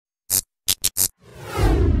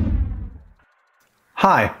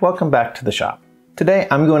Hi, welcome back to the shop. Today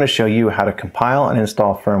I'm going to show you how to compile and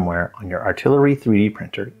install firmware on your Artillery 3D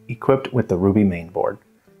printer equipped with the Ruby mainboard.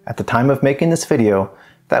 At the time of making this video,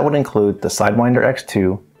 that would include the Sidewinder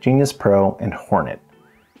X2, Genius Pro, and Hornet.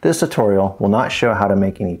 This tutorial will not show how to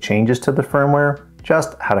make any changes to the firmware,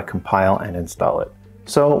 just how to compile and install it.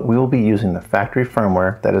 So we will be using the factory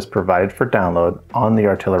firmware that is provided for download on the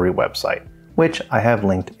Artillery website, which I have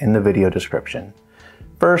linked in the video description.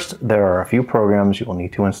 First, there are a few programs you will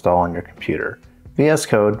need to install on your computer: VS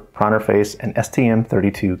Code, Pronterface, and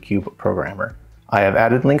STM32 Cube Programmer. I have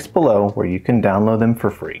added links below where you can download them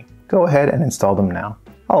for free. Go ahead and install them now.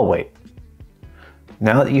 I'll wait.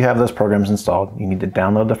 Now that you have those programs installed, you need to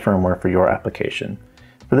download the firmware for your application.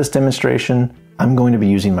 For this demonstration, I'm going to be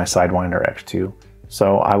using my Sidewinder X2,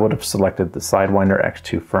 so I would have selected the Sidewinder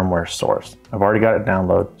X2 firmware source. I've already got it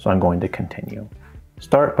downloaded, so I'm going to continue.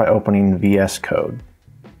 Start by opening VS Code.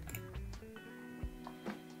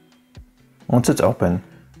 Once it's open,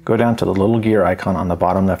 go down to the little gear icon on the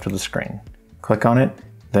bottom left of the screen. Click on it,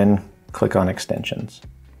 then click on Extensions.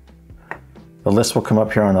 The list will come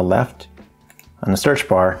up here on the left. On the search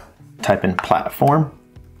bar, type in Platform.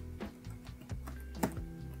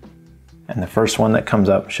 And the first one that comes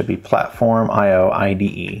up should be Platform IO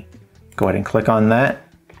IDE. Go ahead and click on that,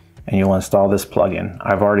 and you'll install this plugin.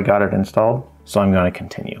 I've already got it installed, so I'm going to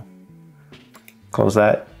continue. Close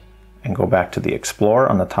that and go back to the Explorer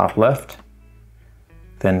on the top left.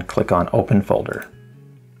 Then click on Open Folder.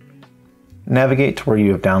 Navigate to where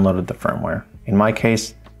you have downloaded the firmware. In my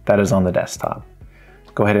case, that is on the desktop.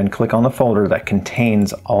 Go ahead and click on the folder that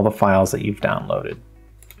contains all the files that you've downloaded.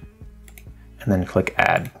 And then click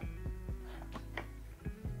Add.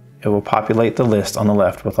 It will populate the list on the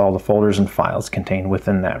left with all the folders and files contained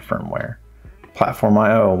within that firmware. Platform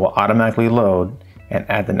IO will automatically load and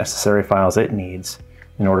add the necessary files it needs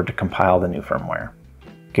in order to compile the new firmware.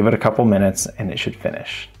 Give it a couple minutes and it should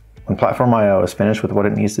finish. When Platform IO is finished with what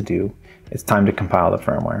it needs to do, it's time to compile the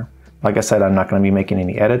firmware. Like I said, I'm not going to be making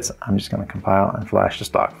any edits. I'm just going to compile and flash the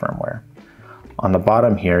stock firmware. On the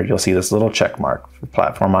bottom here, you'll see this little check mark for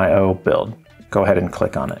Platform IO build. Go ahead and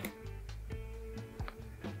click on it.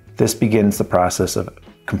 This begins the process of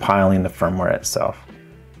compiling the firmware itself.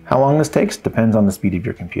 How long this takes depends on the speed of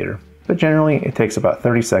your computer, but generally it takes about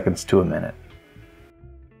 30 seconds to a minute.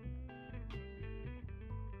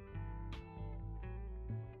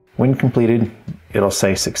 When completed, it'll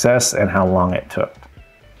say success and how long it took.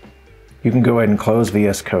 You can go ahead and close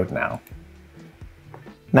VS Code now.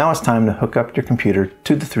 Now it's time to hook up your computer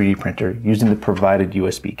to the 3D printer using the provided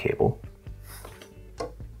USB cable.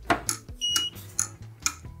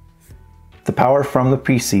 The power from the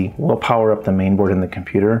PC will power up the mainboard in the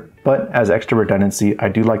computer, but as extra redundancy, I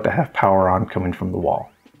do like to have power on coming from the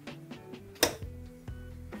wall.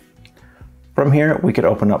 From here, we could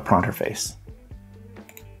open up Pronterface.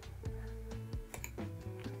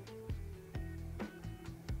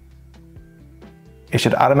 It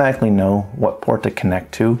should automatically know what port to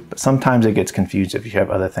connect to, but sometimes it gets confused if you have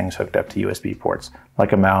other things hooked up to USB ports,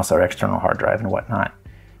 like a mouse or external hard drive and whatnot.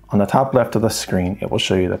 On the top left of the screen, it will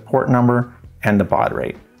show you the port number and the baud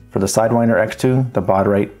rate. For the Sidewinder X2, the baud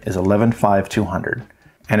rate is 115200,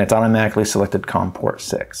 and it's automatically selected COM port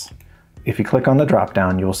 6. If you click on the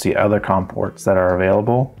drop-down, you will see other COM ports that are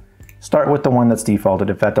available. Start with the one that's defaulted.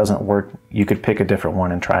 If that doesn't work, you could pick a different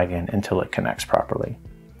one and try again until it connects properly.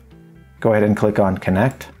 Go ahead and click on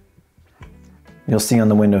Connect. You'll see on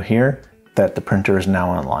the window here that the printer is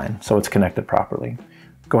now online, so it's connected properly.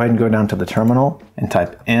 Go ahead and go down to the terminal and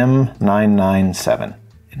type M997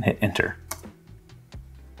 and hit Enter.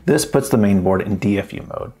 This puts the mainboard in DFU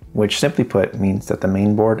mode, which simply put means that the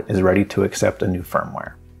mainboard is ready to accept a new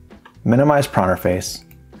firmware. Minimize Pronterface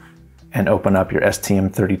and open up your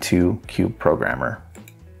STM32 Cube Programmer.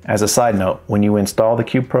 As a side note, when you install the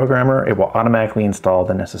Cube Programmer, it will automatically install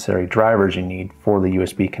the necessary drivers you need for the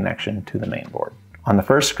USB connection to the mainboard. On the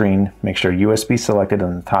first screen, make sure USB selected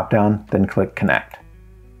in the top down, then click Connect.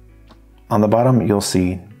 On the bottom, you'll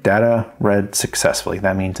see Data read successfully.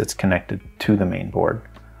 That means it's connected to the mainboard.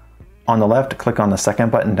 On the left, click on the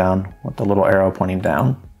second button down with the little arrow pointing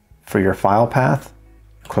down. For your file path,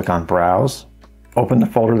 click on Browse. Open the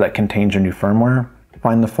folder that contains your new firmware.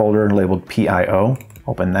 Find the folder labeled PIO.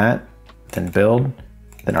 Open that, then Build,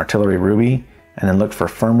 then Artillery Ruby, and then look for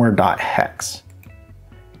firmware.hex.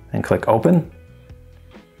 Then click Open,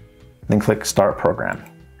 then click Start Program.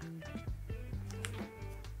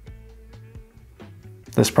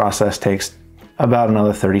 This process takes about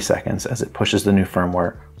another 30 seconds as it pushes the new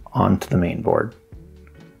firmware onto the mainboard.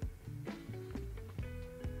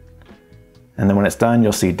 And then when it's done,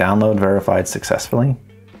 you'll see Download Verified Successfully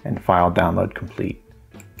and File Download Complete.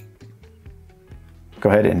 Go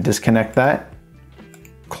ahead and disconnect that,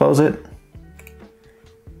 close it,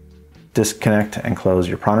 disconnect and close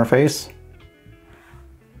your printer face,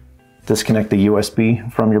 disconnect the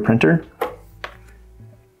USB from your printer,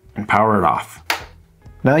 and power it off.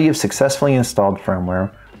 Now you've successfully installed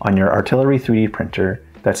firmware on your Artillery 3D printer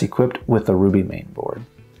that's equipped with the Ruby mainboard.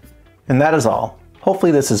 And that is all.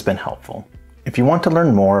 Hopefully this has been helpful. If you want to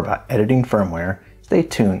learn more about editing firmware, stay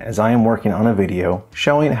tuned as I am working on a video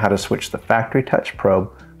showing how to switch the factory touch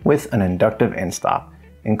probe with an inductive end stop,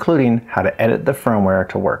 including how to edit the firmware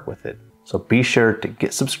to work with it. So be sure to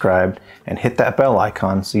get subscribed and hit that bell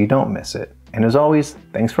icon so you don't miss it. And as always,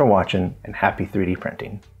 thanks for watching and happy 3D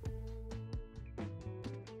printing.